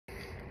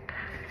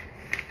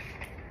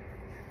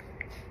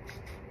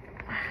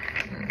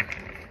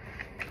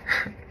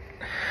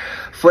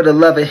For the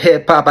love of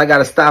hip-hop, I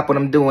gotta stop what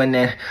I'm doing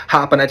then.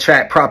 Hop on a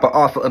track proper,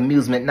 offer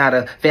amusement. Not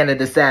a fan of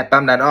this app,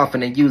 I'm not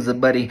often a user,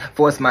 but he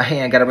forced my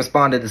hand, gotta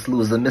respond to this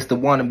loser. Mr.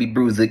 Wannabe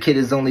Bruiser, kid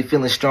is only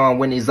feeling strong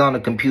when he's on the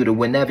computer.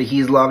 Whenever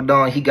he's logged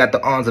on, he got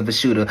the arms of a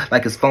shooter.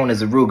 Like his phone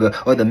is a Ruger,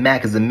 or the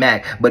Mac is a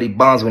Mac, but he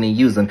bombs when he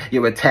use them.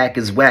 Your attack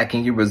is whack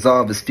and your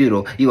resolve is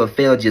futile. You have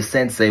failed your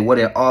sensei, what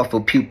an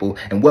awful pupil.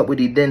 And what would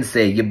he then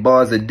say? Your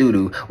bars are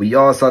doo-doo. We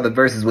all saw the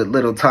verses with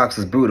little talks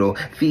was brutal.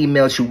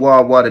 Female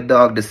chihuahua, the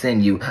dog to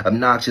send you.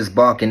 Obnoxious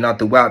barking all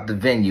throughout the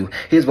venue.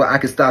 Here's where I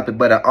could stop it,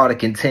 but I ought to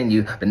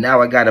continue. But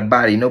now I got a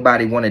body,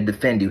 nobody want to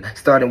defend you.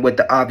 Starting with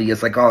the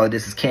obvious, like all of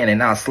this is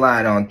canon. I'll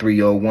slide on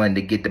 301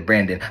 to get to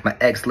Brandon. My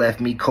ex left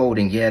me cold,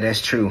 and yeah,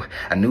 that's true.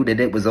 I knew that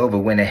it was over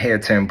when her hair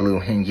turned blue.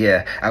 And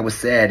yeah, I was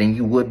sad, and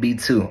you would be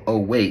too. Oh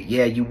wait,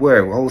 yeah, you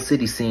were. Whole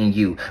city seeing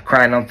you.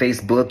 Crying on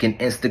Facebook and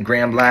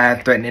Instagram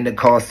Live, threatening to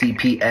call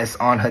CPS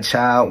on her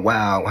child.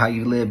 Wow, how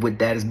you live with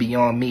that is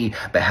beyond me.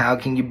 But how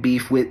can you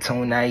beef with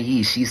Tone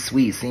Naive? She's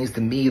sweet, seems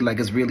to me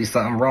like it's really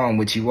something wrong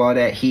with you. All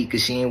that heat,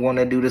 cause she ain't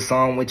wanna do the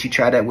song with you.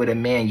 Try that with a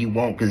man, you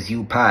won't, cause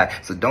you pie.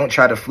 So don't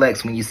try to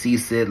flex when you see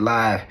Sid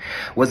live.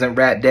 Wasn't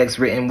rap decks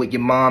written with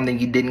your mom, then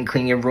you didn't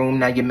clean your room,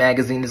 now your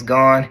magazine is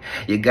gone.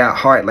 You got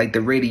heart like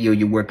the radio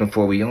you're working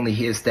for. We only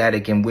hear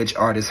static, and which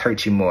artist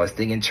hurt you more?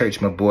 Stay in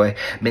church, my boy.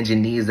 Bend your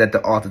knees at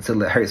the altar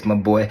till it hurts, my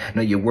boy.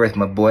 Know your worth,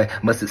 my boy.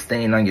 Mustard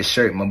stain on your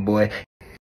shirt, my boy.